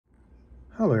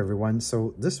Hello everyone,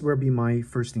 so this will be my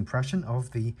first impression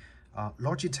of the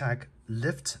Logitech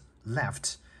Lift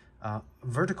Left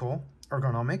vertical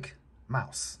ergonomic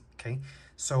mouse. Okay,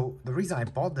 so the reason I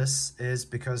bought this is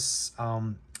because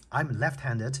I'm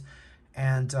left-handed,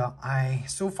 and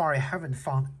so far I haven't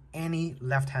found any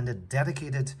left-handed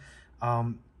dedicated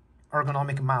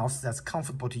ergonomic mouse that's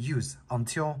comfortable to use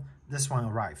until this one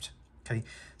arrived. Okay,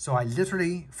 so I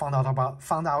literally found out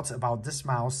about this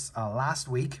mouse last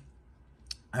week.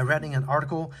 I read in an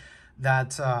article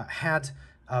that had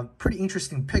a pretty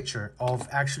interesting picture of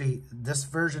actually this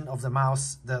version of the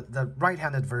mouse, the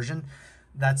right-handed version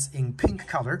that's in pink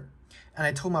color. And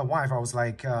I told my wife, I was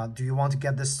like, do you want to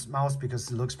get this mouse because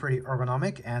it looks pretty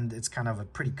ergonomic and it's kind of a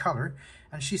pretty color?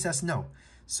 And she says no.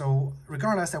 So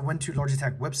regardless, I went to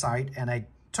Logitech website and I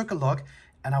took a look,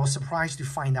 and I was surprised to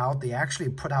find out they actually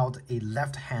put out a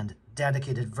left-hand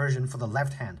dedicated version for the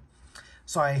left hand.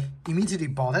 So I immediately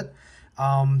bought it.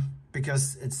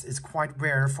 Because it's quite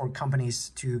rare for companies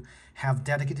to have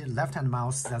dedicated left-hand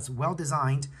mouse that's well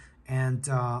designed and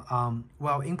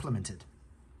well implemented.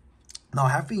 Now, I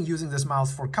have been using this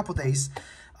mouse for a couple days,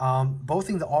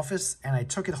 both in the office, and I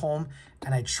took it home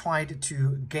and I tried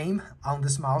to game on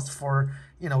this mouse for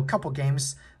a couple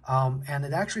games, and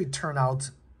it actually turned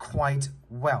out quite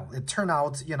well. It turned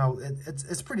out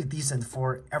it's pretty decent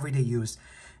for everyday use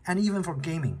and even for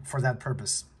gaming for that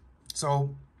purpose.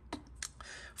 So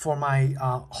for my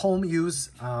home use,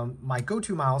 my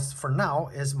go-to mouse for now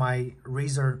is my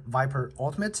Razer Viper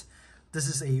Ultimate. This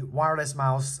is a wireless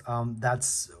mouse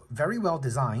that's very well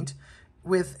designed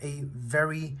with a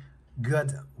very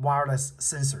good wireless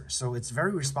sensor. So it's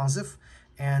very responsive,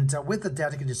 and with the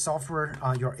dedicated software,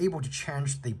 you're able to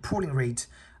change the pulling rate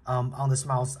on this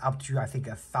mouse up to, I think,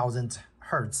 1,000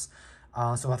 hertz,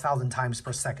 so 1,000 times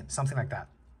per second, something like that.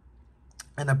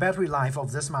 And the battery life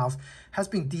of this mouse has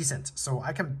been decent. So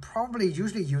I can probably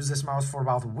usually use this mouse for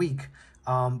about a week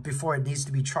before it needs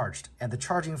to be charged. And the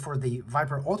charging for the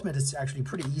Viper Ultimate is actually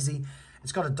pretty easy.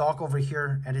 It's got a dock over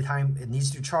here. Anytime it needs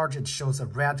to charge, it shows a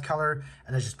red color,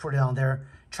 and I just put it on there,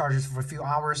 charges for a few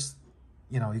hours.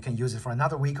 You can use it for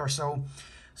another week or so.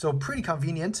 So pretty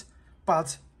convenient.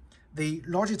 But the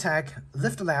Logitech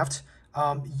Lift Left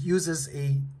uses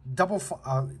a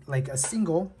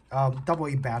single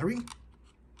AA battery.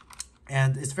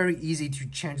 And it's very easy to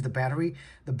change the battery.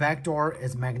 The back door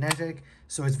is magnetic,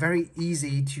 so it's very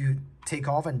easy to take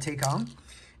off and take on.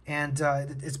 And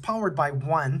it's powered by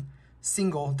one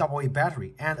single AA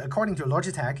battery. And according to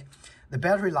Logitech, the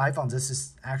battery life on this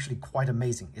is actually quite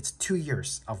amazing. It's 2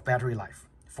 years of battery life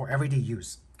for everyday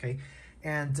use, okay?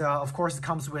 And of course, it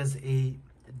comes with a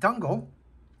dongle.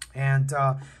 And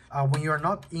when you're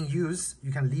not in use,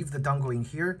 you can leave the dongle in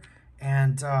here.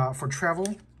 And for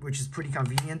travel, which is pretty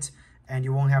convenient, and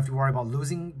you won't have to worry about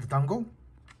losing the dongle.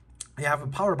 You have a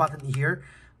power button here.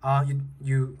 When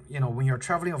you're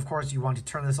traveling, of course, you want to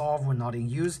turn this off when not in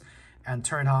use and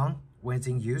turn it on when it's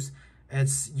in use.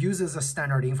 It uses a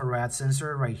standard infrared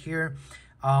sensor right here.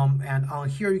 And on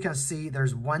here, you can see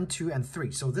there's 1, 2, and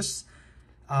 3. So this,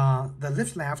 the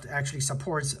Lift Left actually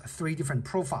supports 3 different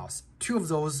profiles. 2 of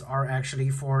those are actually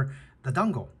for the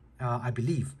dongle, I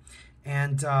believe.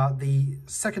 And the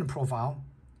second profile,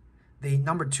 the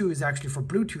number 2, is actually for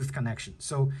Bluetooth connection.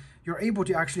 So you're able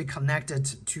to actually connect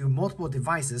it to multiple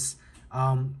devices,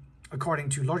 according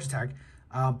to Logitech.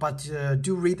 But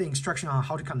do read the instruction on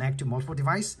how to connect to multiple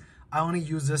devices. I only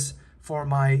use this for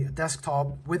my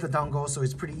desktop with the dongle, so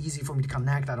it's pretty easy for me to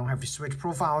connect. I don't have to switch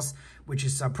profiles, which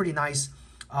is pretty nice.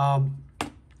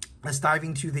 Let's dive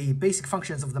into the basic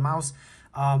functions of the mouse.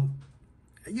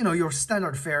 Your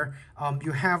standard fare.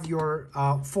 You have your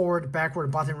forward,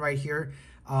 backward button right here.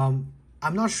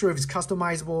 I'm not sure if it's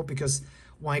customizable, because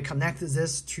when I connected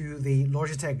this to the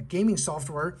Logitech gaming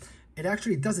software, it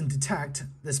actually doesn't detect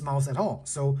this mouse at all.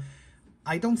 So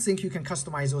I don't think you can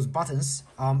customize those buttons.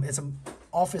 It's an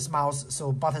office mouse,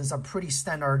 so buttons are pretty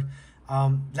standard.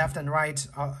 Left and right,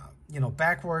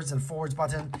 backwards and forwards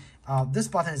button. This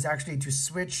button is actually to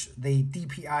switch the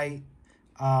DPI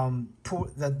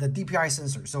the DPI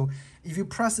sensor. So if you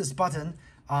press this button,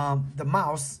 the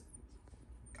mouse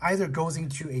either goes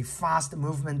into a fast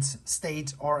movement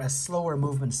state or a slower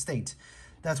movement state.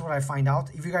 That's what I find out.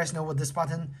 If you guys know what this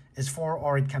button is for,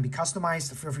 or it can be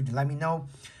customized, feel free to let me know.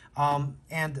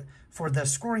 And for the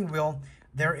scrolling wheel,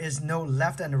 there is no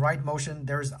left and right motion.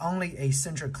 There's only a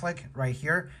center click right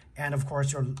here, and of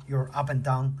course your up and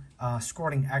down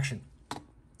scrolling action.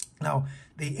 Now,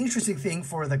 the interesting thing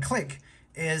for the click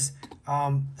is,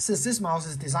 since this mouse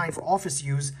is designed for office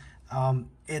use,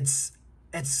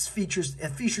 it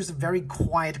features a very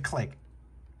quiet click.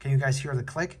 Can you guys hear the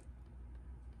click?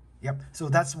 Yep, so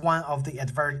that's one of the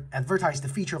advertised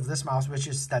feature of this mouse, which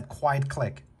is that quiet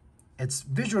click. It's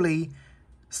visually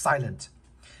silent.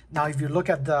 Now, if you look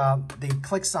at the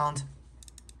click sound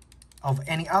of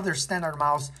any other standard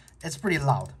mouse, it's pretty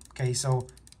loud. Okay, so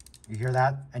you hear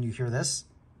that and you hear this.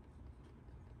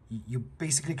 You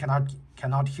basically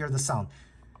cannot hear the sound.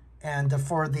 And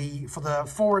for the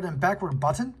forward and backward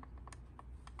button,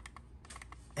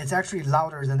 it's actually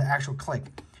louder than the actual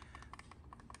click.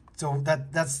 So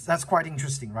that's quite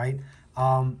interesting, right?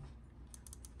 So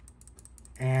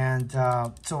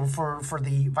for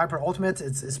the Viper Ultimate,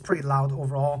 it's pretty loud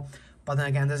overall. But then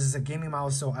again, this is a gaming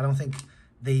mouse, so I don't think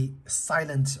the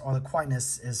silent or the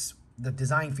quietness is the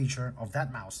design feature of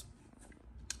that mouse.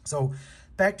 So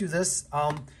back to this.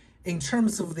 In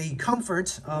terms of the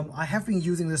comfort, I have been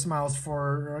using this mouse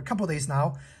for a couple of days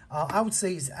now. I would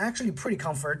say it's actually pretty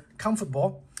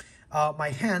comfortable. My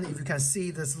hand, if you can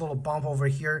see this little bump over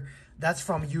here, that's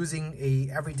from using a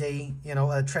everyday,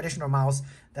 a traditional mouse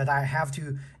that I have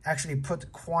to actually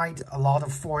put quite a lot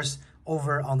of force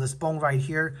over on this bone right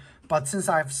here. But since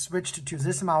I've switched to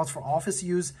this mouse for office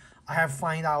use, I have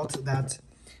found out that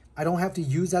I don't have to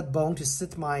use that bone to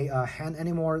sit my hand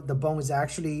anymore. The bone is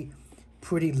actually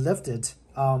pretty lifted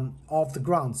off the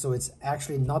ground, so it's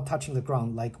actually not touching the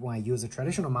ground like when I use a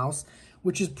traditional mouse,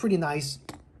 which is pretty nice.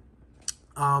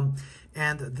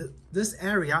 This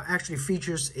area actually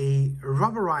features a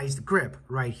rubberized grip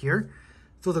right here.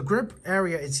 So the grip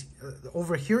area is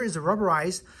over here is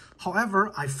rubberized.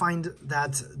 However, I find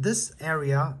that this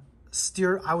area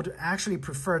still, I would actually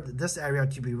prefer this area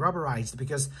to be rubberized,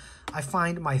 because I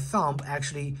find my thumb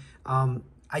actually,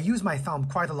 I use my thumb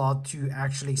quite a lot to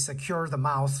actually secure the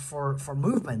mouse for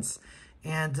movements.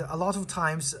 And a lot of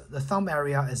times the thumb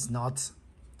area is not,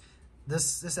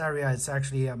 this area is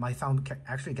actually, my thumb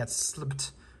actually gets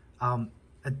slipped,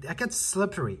 it gets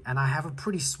slippery, and I have a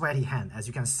pretty sweaty hand. As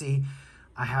you can see,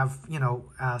 I have,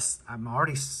 I'm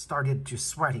already started to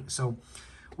sweating. So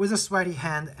with a sweaty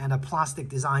hand and a plastic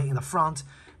design in the front,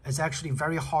 it's actually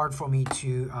very hard for me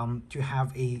to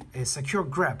have a secure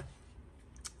grip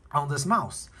on this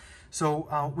mouse.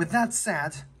 So with that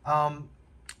said,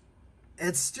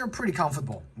 it's still pretty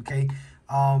comfortable, okay?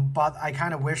 But I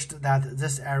kind of wished that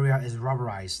this area is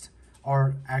rubberized,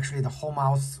 or actually the whole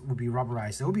mouse would be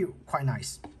rubberized. It would be quite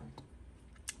nice.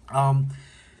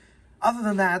 Other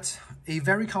than that, a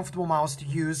very comfortable mouse to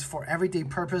use for everyday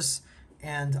purpose,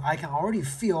 and I can already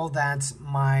feel that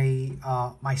my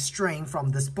my strain from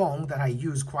this bone that I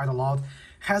use quite a lot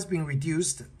has been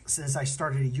reduced since I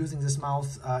started using this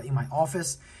mouse in my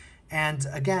office. And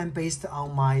again, based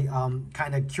on my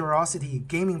kind of curiosity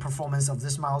this performance of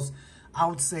this mouse, I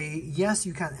would say yes,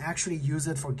 you can actually use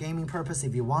it for gaming purpose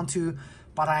if you want to,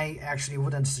 but I actually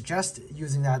wouldn't suggest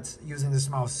using this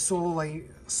mouse solely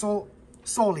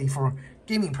for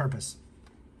gaming purpose.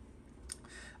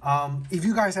 If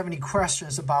you guys have any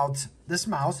questions about this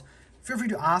mouse, feel free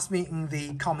to ask me in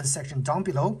the comment section down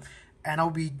below, and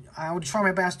I will try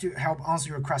my best to help answer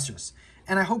your questions.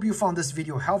 And I hope you found this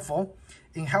video helpful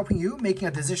in helping you making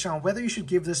a decision on whether you should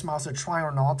give this mouse a try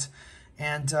or not.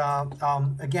 And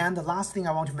again, the last thing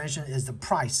I want to mention is the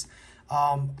price.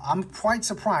 I'm quite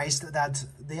surprised that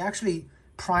they actually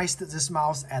priced this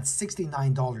mouse at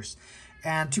 $69.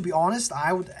 And to be honest,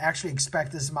 I would actually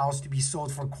expect this mouse to be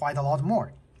sold for quite a lot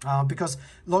more. Because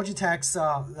Logitech's,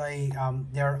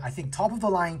 their, I think, top of the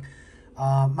line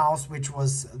mouse, which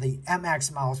was the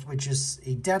MX mouse, which is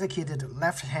a dedicated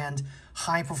left-hand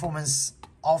high-performance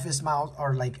office mouse,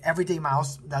 or like everyday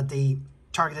mouse that they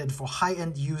targeted for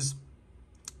high-end use.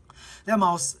 That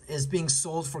mouse is being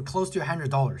sold for close to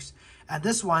 $100. And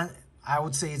this one, I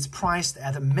would say it's priced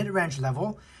at a mid-range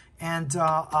level. And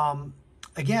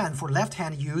again, for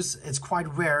left-hand use, it's quite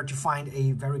rare to find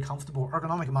a very comfortable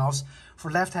ergonomic mouse for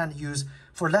left-hand use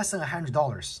for less than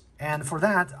 $100. And for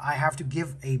that, I have to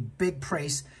give a big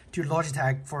praise to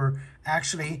Logitech for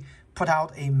actually put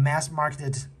out a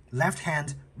mass-marketed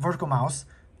left-hand vertical mouse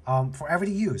for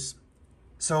everyday use.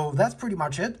 So that's pretty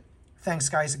much it. Thanks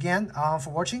guys again for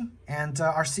watching, and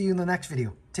I'll see you in the next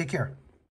video. Take care.